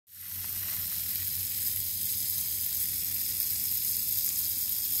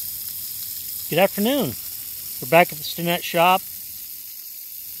Good afternoon. We're back at the Stinnett shop.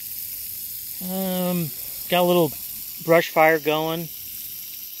 Got a little brush fire going.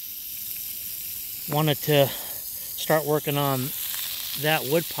 Wanted to start working on that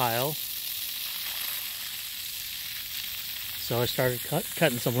wood pile. So I started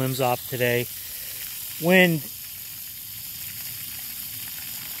cutting some limbs off today. Wind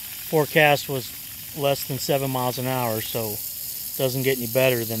forecast was less than 7 miles an hour, so it doesn't get any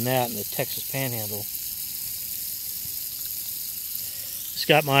better than that in the Texas Panhandle. Just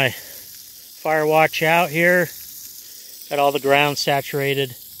got my fire watch out here. Got all the ground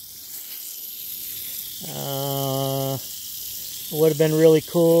saturated. It would have been really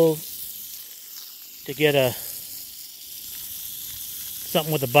cool to get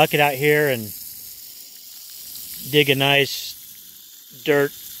something with a bucket out here and dig a nice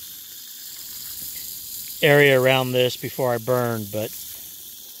dirt area around this before I burned, but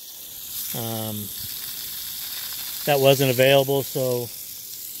that wasn't available, so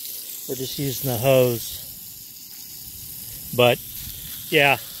we're just using the hose. But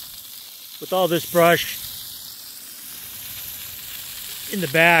yeah, with all this brush in the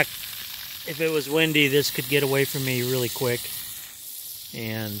back, if it was windy, this could get away from me really quick,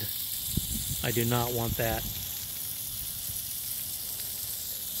 and I do not want that.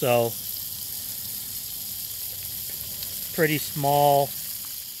 So pretty small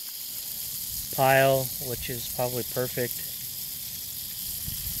pile, which is probably perfect.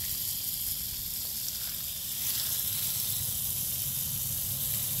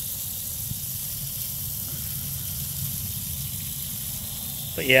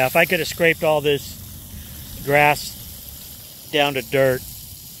 But yeah, if I could have scraped all this grass down to dirt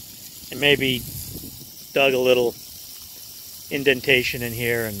and maybe dug a little indentation in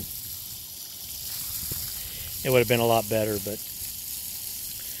here, and it would have been a lot better. But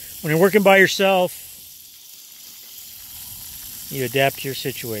when you're working by yourself, you adapt to your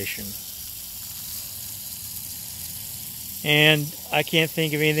situation. And I can't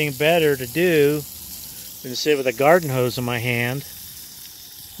think of anything better to do than to sit with a garden hose in my hand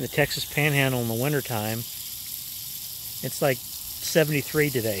in the Texas Panhandle in the wintertime. It's like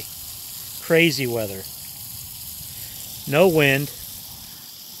 73 today. Crazy weather. No wind.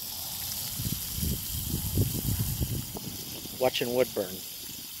 Watching wood burn.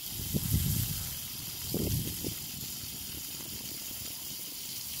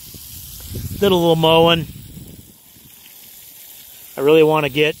 Did a little mowing. I really want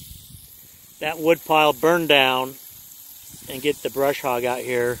to get that wood pile burned down and get the brush hog out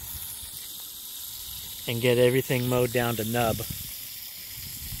here and get everything mowed down to nub.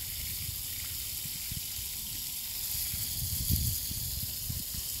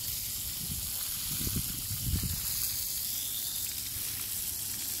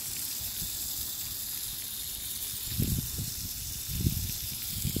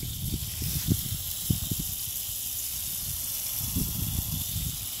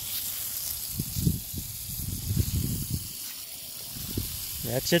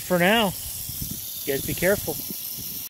 That's it for now. You guys be careful.